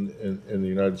consulates in the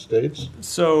United States?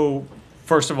 So,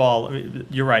 first of all, I mean,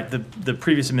 you're right. The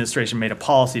previous administration made a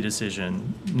policy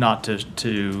decision not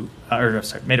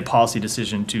made a policy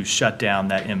decision to shut down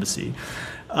that embassy,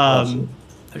 the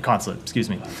consulate. Excuse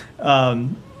me.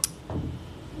 I'm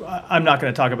not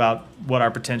going to talk about what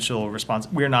our potential response.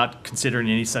 We're not considering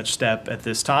any such step at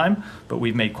this time, but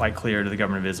we've made quite clear to the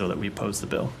government of Israel that we oppose the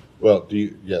bill. Well,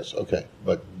 yes, okay.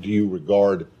 But do you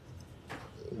regard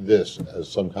this as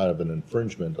some kind of an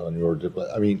infringement on your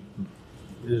I mean,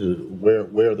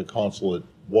 where the consulate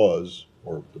was,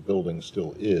 or the building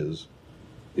still is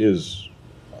in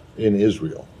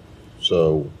Israel.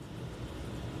 So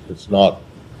it's not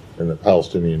in the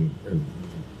Palestinian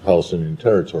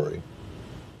territory.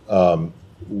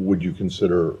 Would you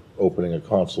consider opening a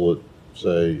consulate,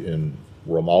 say, in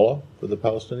Ramallah for the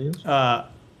Palestinians?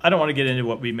 I don't want to get into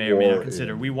what we may or may not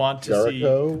consider. We want to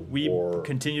Jericho, we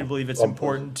continue to believe it's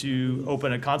important to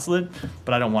open a consulate,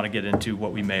 but I don't want to get into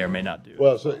what we may or may not do.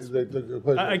 Well, so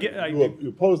you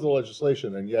oppose the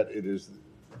legislation, and yet it is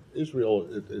Israel.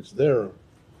 It's their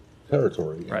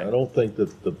territory. Right. I don't think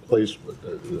that the place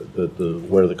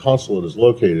where the consulate is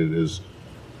located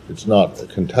it's not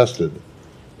contested.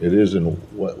 It is in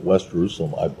West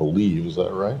Jerusalem, I believe. Is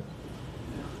that right?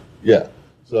 Yeah.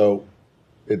 So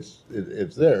it's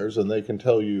theirs, and they can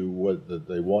tell you that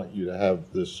they want you to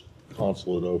have this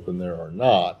consulate open there or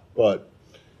not. But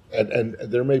and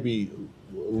there may be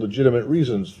legitimate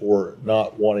reasons for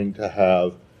not wanting to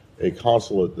have a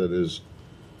consulate that is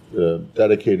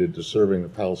dedicated to serving the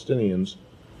Palestinians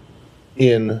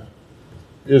in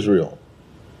Israel,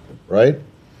 right?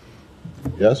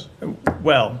 Yes?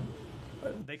 Well,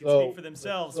 they can speak for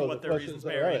themselves so what the their question reasons is,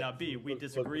 may or may right. not be. We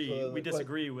disagree. We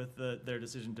disagree with their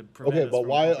decision to prevent Okay, us but from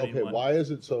why? opening Okay, one. why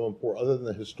is it so important? Other than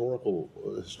the historical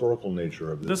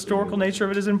nature of this, The historical nature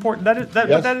of it is important. Yes,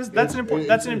 That is it's- an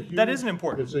important. it's a That is huge- an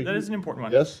important. it's a That is huge- an important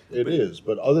one. Yes, it is.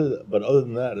 But other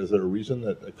than that, is there a reason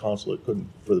that a consulate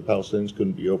for the Palestinians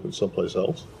couldn't be opened someplace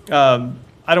else?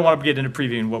 I don't want to get into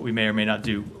previewing what we may or may not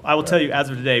do. I will tell you, as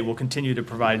of today, we'll continue to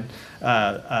provide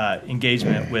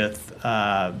engagement with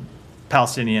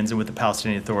Palestinians and with the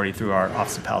Palestinian Authority through our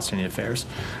Office of Palestinian Affairs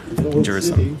in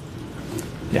Jerusalem.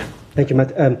 Yeah. Thank you,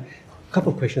 Matt. A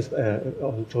couple of questions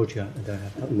on Georgia and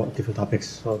different topics.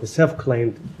 So the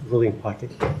self-claimed ruling party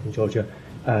in Georgia,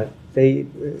 they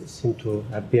seem to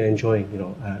have been enjoying,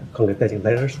 congratulating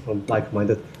letters from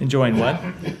like-minded. Enjoying what?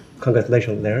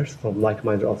 Congratulation letters from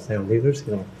like-minded Australian leaders,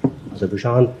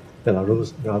 Azerbaijan,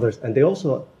 Belarus, and others. And they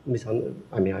also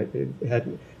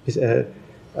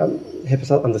help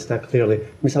us understand clearly,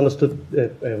 misunderstood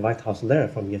the White House letter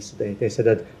from yesterday. They said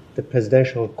that the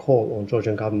presidential call on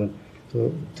Georgian government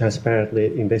to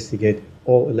transparently investigate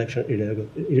all election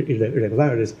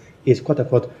irregularities is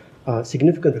quote-unquote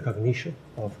significant recognition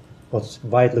of what's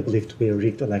widely believed to be a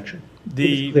rigged election.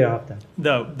 Please clear up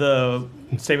that. The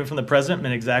statement from the president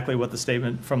meant exactly what the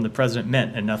statement from the president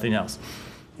meant and nothing else.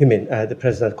 You mean the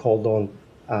president called on,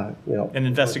 An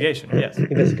investigation, yes.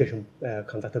 investigation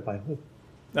conducted by whom?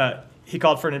 He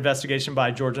called for an investigation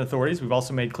by Georgian authorities. We've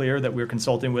also made clear that we're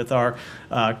consulting with our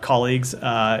colleagues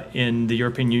in the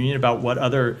European Union about what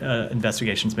other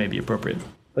investigations may be appropriate.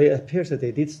 Well, it appears that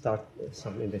they did start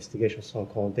some investigation,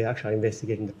 so-called. They're actually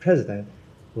investigating the president,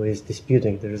 who is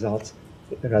disputing the results,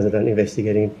 rather than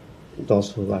investigating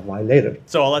those who are violated.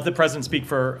 So I'll let the president speak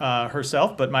for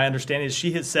herself, but my understanding is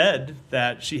she has said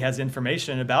that she has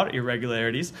information about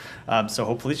irregularities. So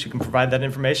hopefully she can provide that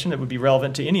information that would be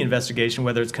relevant to any investigation,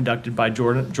 whether it's conducted by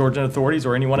Georgian authorities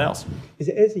or anyone else. Is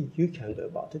there anything you can do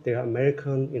about it? There are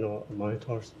American,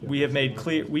 monitors. We have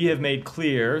made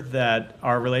clear that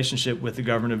our relationship with the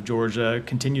government of Georgia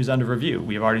continues under review.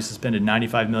 We have already suspended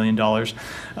 $95 million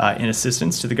in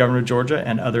assistance to the government of Georgia,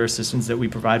 and other assistance that we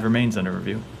provide remains under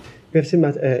review. We have seen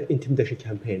that intimidation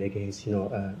campaign against,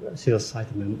 civil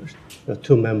society members.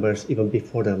 2 members, even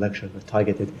before the election, were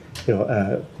targeted.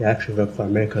 They actually work for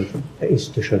American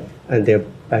institution, and their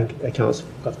bank accounts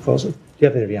got frozen. Do you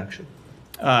have any reaction?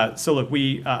 So look,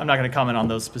 I'm not going to comment on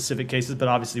those specific cases, but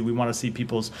obviously we want to see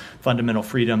people's fundamental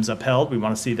freedoms upheld. We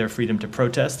want to see their freedom to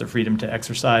protest, their freedom to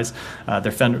exercise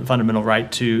their fundamental right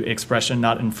to expression,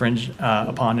 not infringed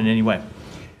upon in any way.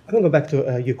 I want to go back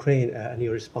to Ukraine and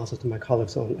your responses to my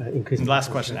colleagues on increasing.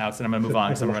 Last question, Alex, and I'm going to move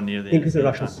on because I'm running near the end. Increasing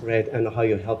Russian threat and how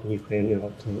you're helping Ukraine,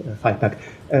 to fight back.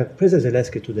 President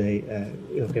Zelensky today,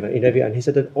 gave an interview, and he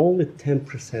said that only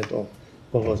 10% of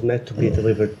what was meant to be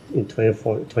delivered in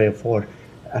 24,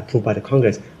 approved by the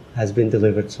Congress, has been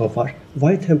delivered so far.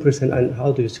 Why 10%, and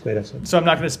how do you square that? So I'm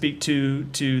not going to speak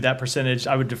to that percentage.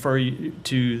 I would defer you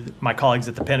to my colleagues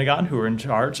at the Pentagon who are in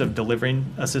charge of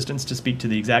delivering assistance to speak to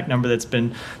the exact number that's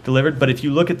been delivered. But if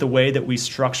you look at the way that we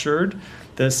structured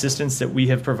the assistance that we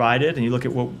have provided, and you look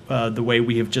at what the way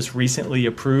we have just recently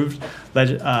approved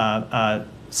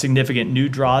significant new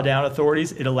drawdown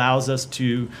authorities, it allows us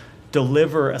to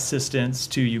deliver assistance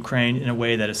to Ukraine in a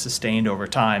way that is sustained over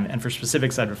time. And for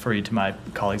specifics, I'd refer you to my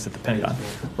colleagues at the Pentagon.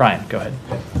 Ryan, go ahead.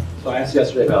 So I asked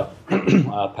yesterday about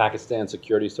Pakistan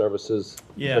security services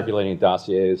circulating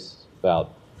dossiers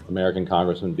about American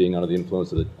congressmen being under the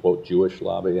influence of the, quote, Jewish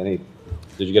lobby.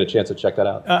 Did you get a chance to check that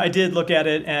out? I did look at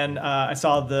it, and I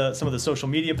saw some of the social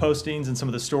media postings and some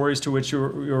of the stories to which you're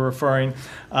referring.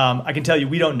 I can tell you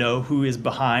we don't know who is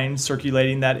behind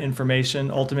circulating that information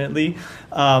ultimately,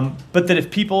 but that if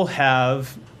people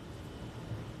have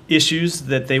issues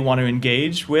that they want to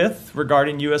engage with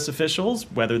regarding U.S. officials,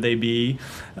 whether they be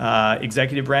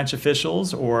executive branch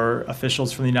officials or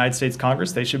officials from the United States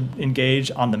Congress, they should engage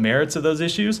on the merits of those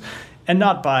issues and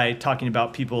not by talking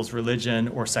about people's religion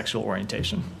or sexual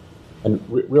orientation. And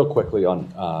real quickly on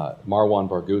Marwan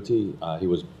Barghouti, he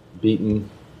was beaten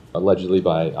allegedly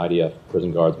by IDF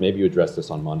prison guards. Maybe you addressed this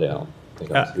on Monday. I don't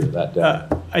think I was here that day.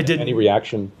 I didn't. Any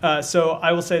reaction? So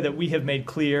I will say that we have made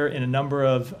clear in a number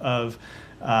of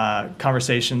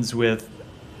conversations with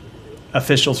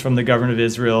officials from the government of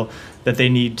Israel that they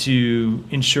need to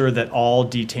ensure that all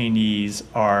detainees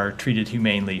are treated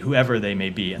humanely, whoever they may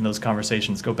be. And those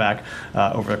conversations go back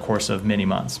over the course of many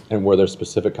months. And were there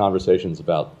specific conversations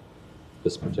about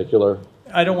this particular?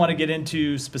 I don't want to get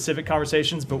into specific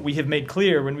conversations, but we have made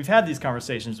clear when we've had these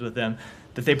conversations with them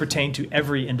that they pertain to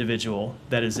every individual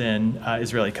that is in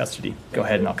Israeli custody. Go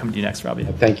ahead, and I'll come to you next, Robbie.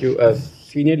 Thank you. As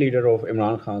senior leader of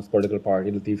Imran Khan's political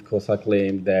party, Latif Khosa,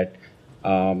 claimed that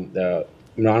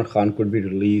Imran Khan could be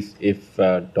released if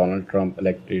Donald Trump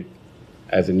elected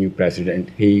as a new president.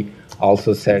 He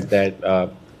also said that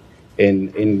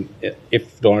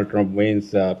if Donald Trump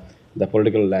wins, the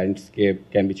political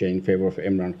landscape can be changed in favor of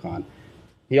Imran Khan.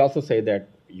 He also said that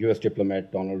U.S.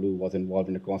 diplomat Donald Lu was involved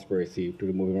in a conspiracy to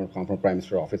remove Imran Khan from prime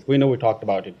minister office. We know we talked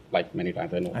about it like many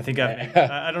times. I know. I think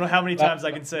I don't know how many times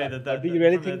I can say that. Do you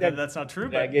really think that that's not true?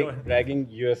 Dragging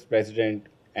U.S. president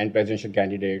and presidential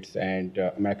candidates and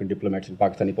American diplomats in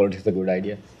Pakistani politics is a good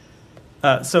idea?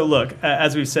 So look,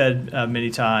 as we've said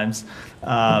many times,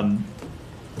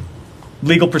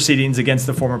 legal proceedings against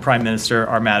the former prime minister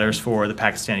are matters for the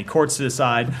Pakistani courts to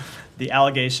decide. The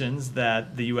allegations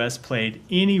that the U.S. played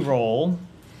any role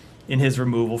in his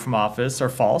removal from office are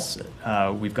false.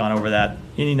 We've gone over that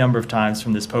any number of times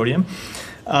from this podium.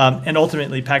 And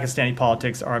ultimately, Pakistani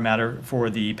politics are a matter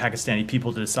for the Pakistani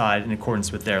people to decide in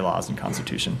accordance with their laws and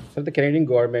constitution. So the Canadian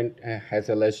government has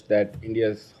alleged that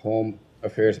India's Home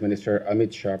Affairs Minister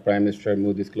Amit Shah, Prime Minister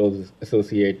Modi's close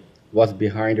associate, was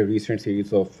behind a recent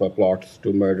series of plots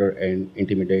to murder and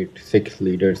intimidate Sikh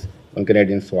leaders on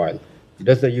Canadian soil.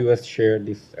 Does the U.S. share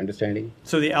this understanding?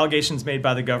 So the allegations made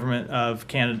by the government of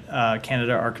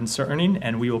Canada are concerning,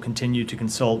 and we will continue to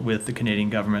consult with the Canadian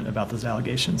government about those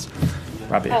allegations.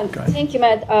 Robbie, go ahead. Thank you,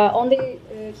 Matt. On the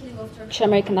killing of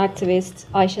Turkish-American activist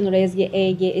Ayşenur Ezgi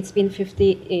Egi, it's been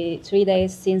 53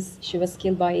 days since she was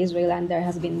killed by Israel, and there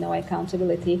has been no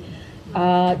accountability.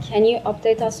 Can you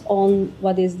update us on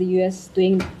what is the U.S.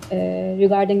 doing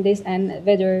regarding this, and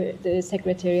whether the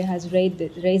Secretary has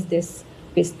raised this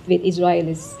with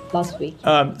Israelis last week?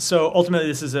 So ultimately,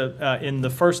 this is in the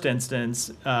first instance,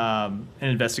 an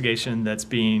investigation that's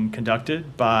being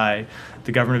conducted by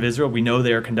the government of Israel. We know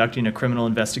they are conducting a criminal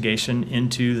investigation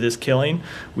into this killing.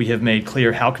 We have made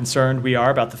clear how concerned we are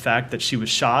about the fact that she was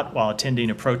shot while attending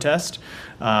a protest,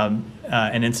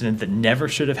 an incident that never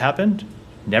should have happened.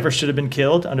 Never should have been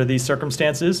killed under these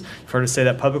circumstances. You've heard us say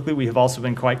that publicly. We have also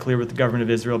been quite clear with the government of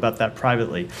Israel about that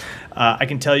privately. I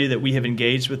can tell you that we have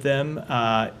engaged with them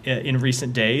in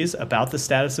recent days about the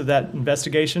status of that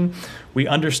investigation. We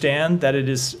understand that it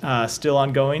is still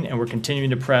ongoing, and we're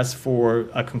continuing to press for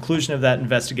a conclusion of that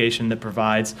investigation that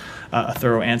provides a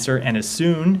thorough answer. And as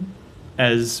soon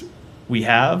as we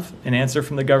have an answer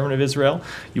from the government of Israel,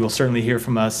 you will certainly hear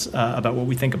from us about what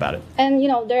we think about it. And,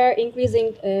 there are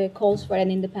increasing calls for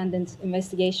an independent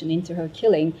investigation into her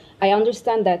killing. I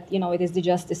understand that, it is the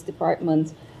Justice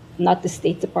Department, not the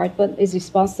State Department, is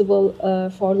responsible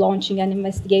for launching an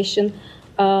investigation.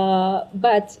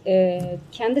 But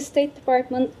can the State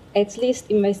Department at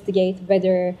least investigate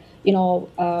whether,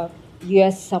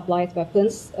 U.S. supplied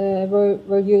weapons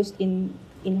were used in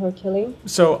her killing?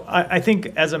 So I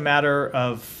think as a matter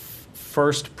of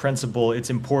first principle, it's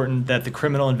important that the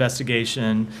criminal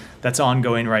investigation that's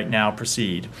ongoing right now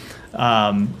proceed.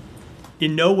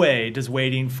 In no way does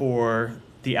waiting for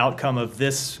the outcome of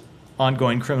this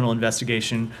ongoing criminal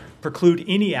investigation preclude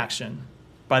any action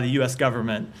by the U.S.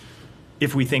 government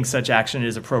if we think such action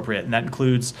is appropriate. And that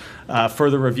includes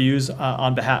further reviews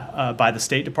on behalf by the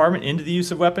State Department into the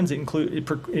use of weapons. It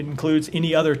includes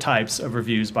any other types of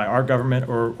reviews by our government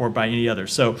or by any other.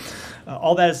 So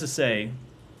all that is to say,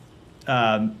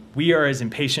 we are as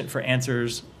impatient for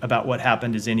answers about what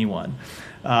happened as anyone.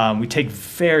 We take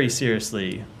very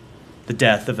seriously the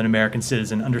death of an American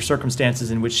citizen under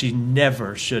circumstances in which she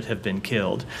never should have been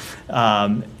killed.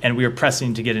 And we are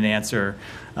pressing to get an answer,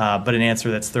 but an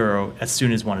answer that's thorough as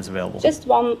soon as one is available. Just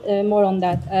one more on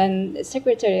that. And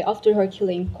Secretary, after her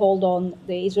killing, called on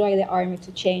the Israeli army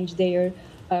to change their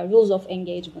rules of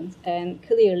engagement. And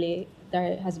clearly,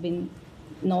 there has been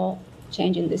no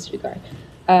change in this regard.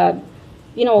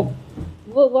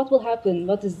 What will happen?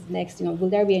 What is next? Will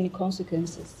there be any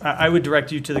consequences? I would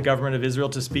direct you to the government of Israel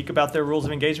to speak about their rules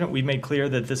of engagement. We've made clear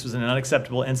that this was an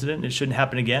unacceptable incident. It shouldn't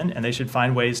happen again, and they should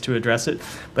find ways to address it.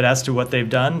 But as to what they've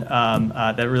done,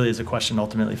 that really is a question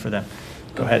ultimately for them.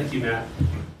 Go ahead. Thank you, Matt.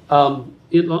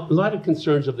 In light of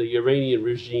concerns of the Iranian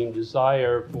regime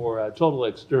desire for a total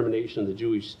extermination of the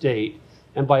Jewish state,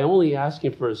 and by only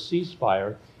asking for a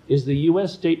ceasefire, is the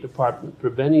U.S. State Department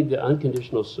preventing the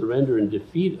unconditional surrender and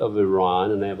defeat of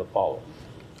Iran? And I have a follow-up.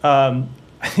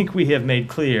 I think we have made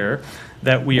clear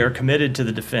that we are committed to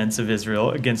the defense of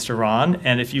Israel against Iran.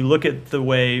 And if you look at the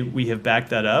way we have backed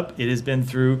that up, it has been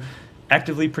through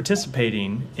actively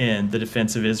participating in the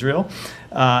defense of Israel.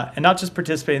 And not just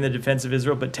participating in the defense of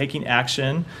Israel, but taking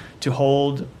action to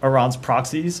hold Iran's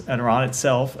proxies and Iran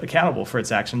itself accountable for its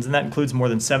actions. And that includes more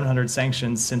than 700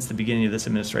 sanctions since the beginning of this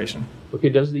administration. Okay,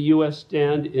 does the U.S.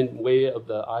 stand in way of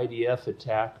the IDF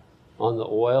attack on the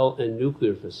oil and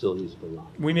nuclear facilities of Iran?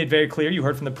 We made very clear, you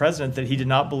heard from the president, that he did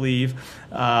not believe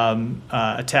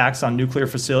attacks on nuclear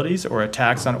facilities or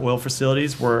attacks on oil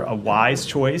facilities were a wise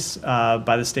choice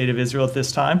by the state of Israel at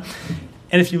this time.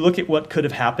 And if you look at what could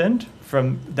have happened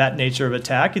from that nature of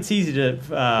attack, it's easy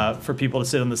for people to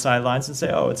sit on the sidelines and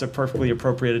say, oh, it's a perfectly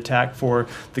appropriate attack for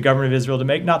the government of Israel to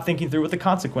make, not thinking through what the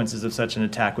consequences of such an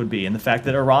attack would be, and the fact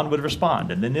that Iran would respond,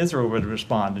 and then Israel would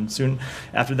respond, and soon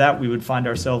after that we would find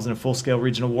ourselves in a full-scale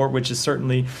regional war, which is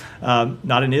certainly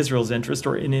not in Israel's interest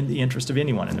or in the interest of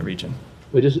anyone in the region.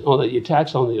 But just on the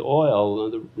attacks on the oil,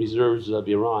 on the reserves of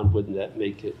Iran, wouldn't that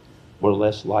make it more or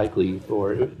less likely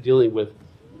for dealing with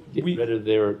getting rid of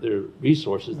their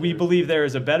resources? We believe there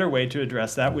is a better way to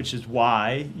address that, which is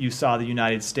why you saw the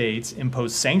United States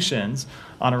impose sanctions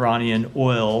on Iranian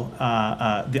oil,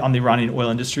 on the Iranian oil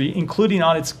industry, including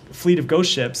on its fleet of ghost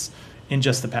ships in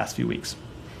just the past few weeks.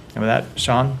 And with that,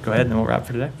 Sean, go ahead and then we'll wrap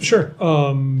for today. Sure.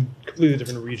 Completely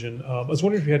different region. I was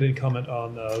wondering if you had any comment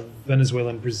on Venezuela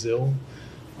and Brazil.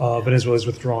 Venezuela has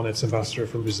withdrawn its ambassador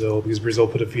from Brazil because Brazil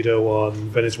put a veto on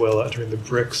Venezuela entering the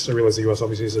BRICS. I realize the U.S.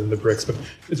 obviously is in the BRICS, but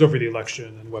it's over the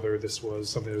election and whether this was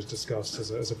something that was discussed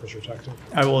as a pressure tactic.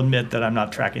 I will admit that I'm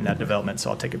not tracking that development,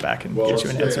 so I'll take it back and get you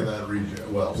an answer. In that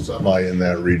region, semi in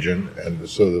that region, and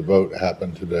so the vote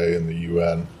happened today in the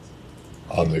UN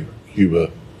on the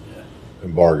Cuba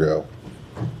embargo.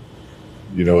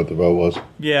 You know what the vote was?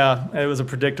 Yeah, it was a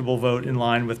predictable vote in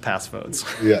line with past votes.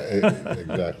 Yeah,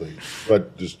 exactly.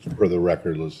 But just for the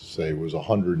record, let's say it was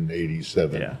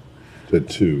 187 to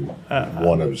 2,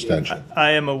 one abstention. I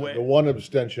am aware. The one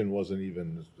abstention wasn't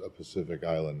even a Pacific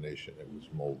Island nation; it was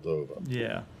Moldova.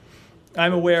 Yeah,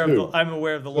 I'm aware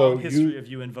of the long history of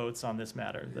UN votes on this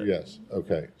matter. Yes.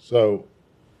 Okay. So,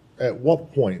 at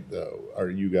what point, though, are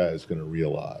you guys going to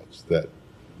realize that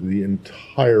the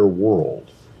entire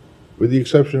world, with the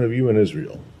exception of you and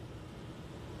Israel,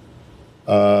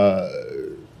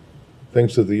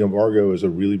 thinks that the embargo is a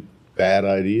really bad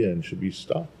idea and should be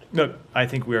stopped? Look, I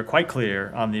think we are quite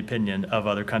clear on the opinion of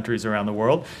other countries around the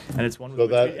world, and it's one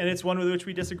with which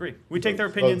we disagree. We take their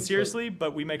opinion seriously,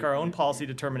 but we make our own policy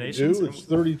determinations. It's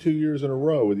 32 years in a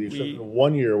row, with the exception of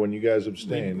 1 year when you guys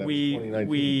abstained. That was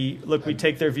 2019. We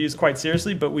take their views quite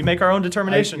seriously, but we make our own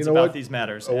determinations about these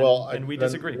matters, and we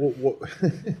disagree.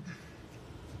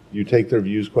 You take their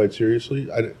views quite seriously?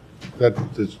 That's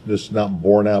just not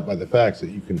borne out by the facts that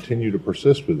you continue to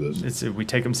persist with this. We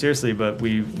take them seriously, but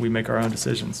we make our own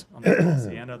decisions on the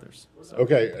policy and others. So.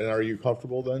 Okay, and are you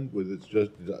comfortable then with it's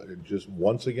just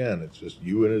once again, it's just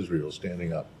you and Israel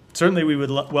standing up? Certainly we would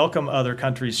welcome other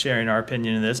countries sharing our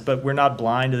opinion in this, but we're not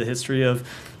blind to the history of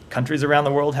countries around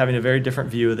the world having a very different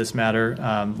view of this matter.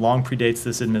 Long predates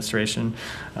this administration.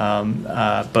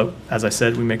 But as I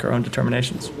said, we make our own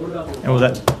determinations. And with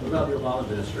that. about the Obama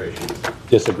administration's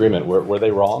disagreement? Were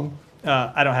they wrong?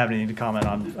 I don't have anything to comment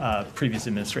on previous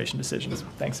administration decisions.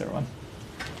 Thanks, everyone.